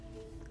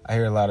I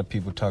hear a lot of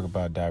people talk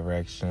about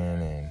direction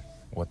and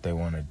what they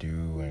want to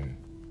do and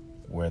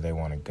where they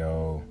want to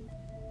go,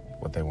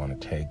 what they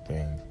want to take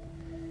things.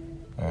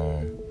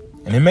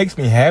 And it makes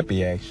me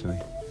happy, actually,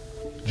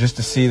 just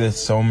to see that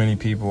so many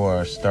people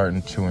are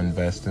starting to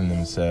invest in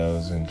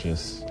themselves and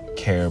just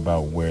care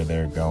about where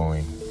they're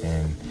going.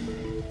 And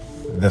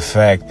the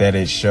fact that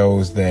it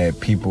shows that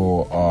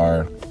people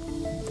are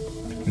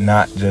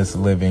not just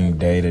living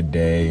day to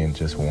day and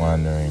just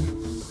wandering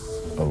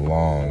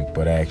along,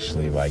 but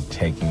actually like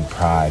taking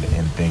pride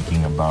in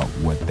thinking about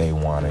what they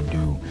want to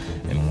do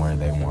and where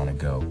they want to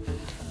go.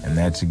 And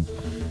that's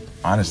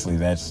honestly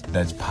that's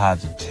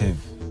positive,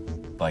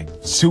 like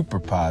super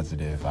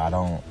positive. I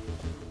don't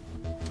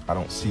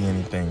see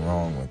anything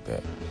wrong with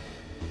that.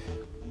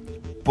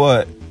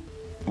 But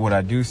what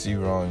I do see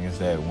wrong is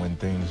that when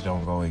things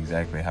don't go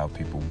exactly how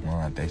people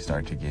want, they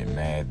start to get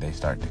mad. They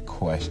start to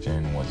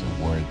question, was it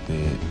worth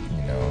it?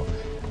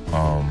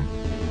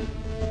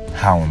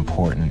 How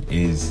important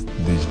is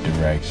this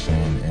direction?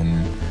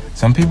 And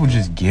some people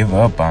just give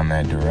up on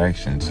that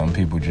direction. Some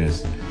people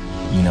just,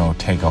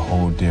 take a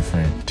whole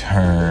different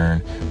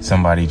turn.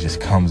 Somebody just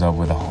comes up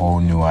with a whole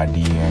new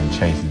idea and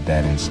chases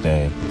that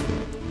instead.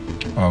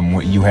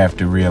 What you have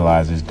to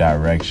realize is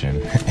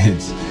direction.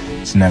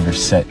 It's never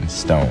set in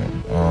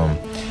stone.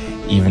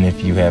 Even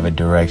if you have a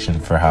direction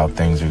for how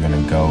things are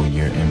going to go,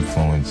 your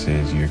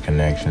influences, your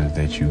connections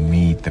that you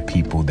meet, the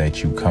people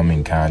that you come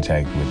in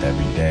contact with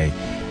every day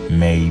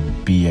may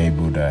be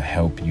able to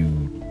help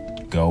you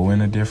go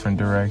in a different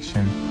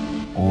direction,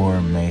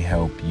 or may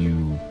help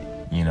you,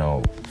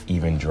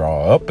 even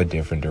draw up a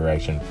different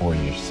direction for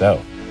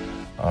yourself.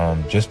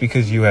 Just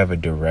because you have a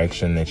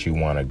direction that you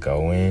want to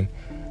go in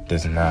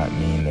does not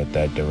mean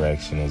that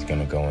direction is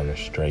going to go in a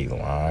straight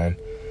line.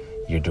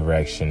 Your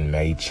direction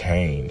may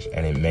change,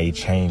 and it may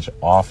change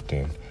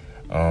often.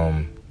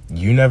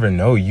 You never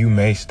know. You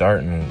may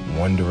start in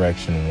one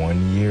direction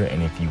one year,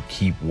 and if you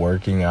keep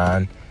working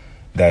on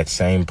that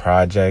same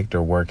project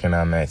or working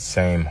on that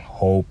same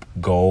hope,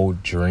 goal,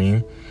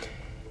 dream,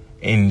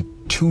 in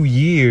 2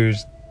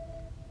 years,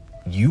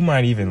 you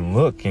might even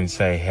look and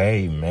say,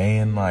 hey,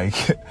 man, like,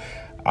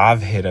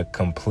 I've hit a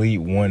complete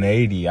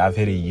 180. I've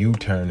hit a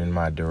U-turn in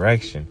my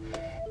direction,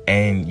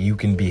 and you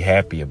can be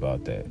happy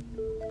about that.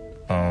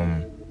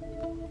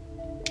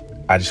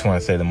 I just want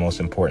to say the most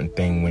important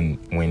thing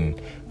when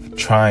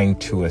trying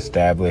to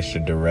establish a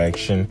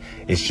direction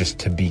is just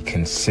to be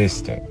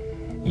consistent,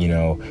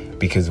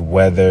 because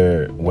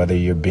whether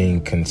you're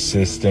being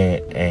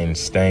consistent and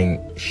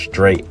staying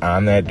straight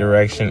on that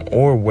direction,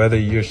 or whether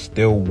you're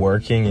still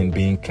working and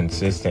being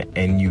consistent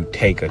and you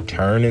take a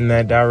turn in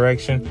that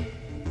direction,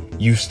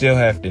 you still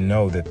have to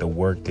know that the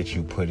work that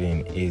you put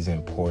in is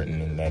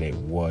important and that it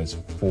was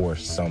for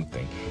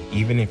something.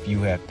 Even if you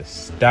have to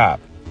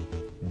stop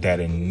that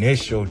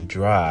initial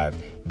drive,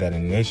 that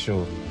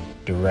initial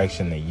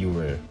direction that you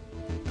were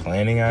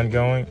planning on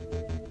going,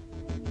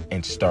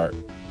 and start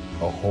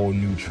a whole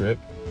new trip,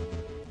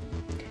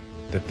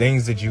 the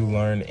things that you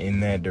learn in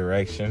that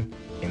direction,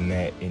 in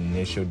that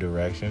initial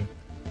direction,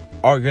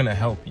 are going to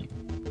help you.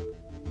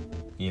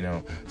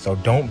 So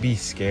don't be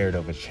scared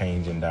of a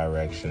change in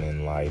direction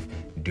in life.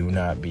 Do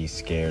not be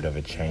scared of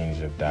a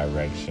change of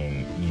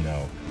direction,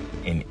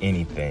 in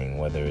anything,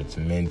 whether it's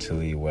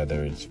mentally,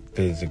 whether it's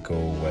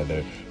physical,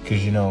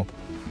 because,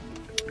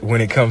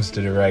 when it comes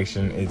to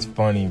direction, it's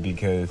funny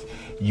because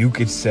you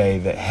could say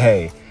that,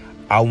 hey,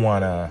 I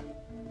want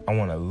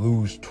to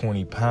lose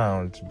 20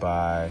 pounds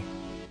by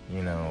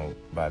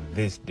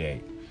this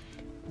date.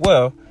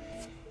 Well,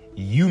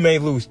 you may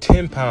lose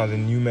 10 pounds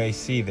and you may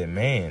see that,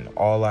 man,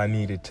 all I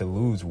needed to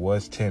lose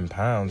was 10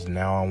 pounds.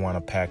 Now I want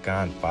to pack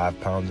on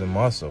 5 pounds of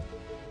muscle.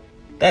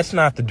 That's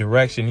not the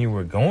direction you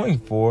were going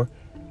for.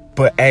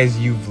 But as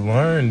you've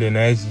learned and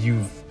as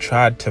you've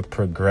tried to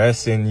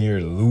progress in your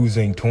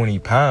losing 20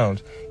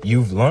 pounds,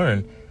 you've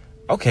learned,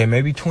 okay,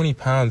 maybe 20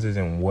 pounds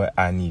isn't what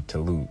I need to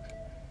lose.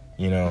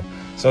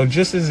 So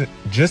just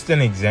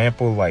an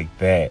example like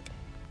that,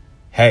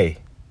 hey,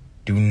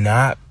 do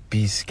not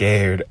be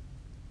scared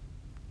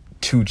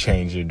to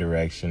change your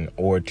direction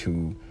or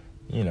to,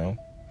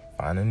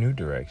 find a new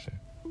direction.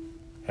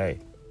 Hey,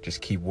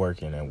 just keep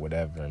working at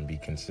whatever and be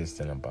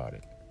consistent about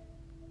it.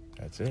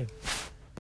 That's it.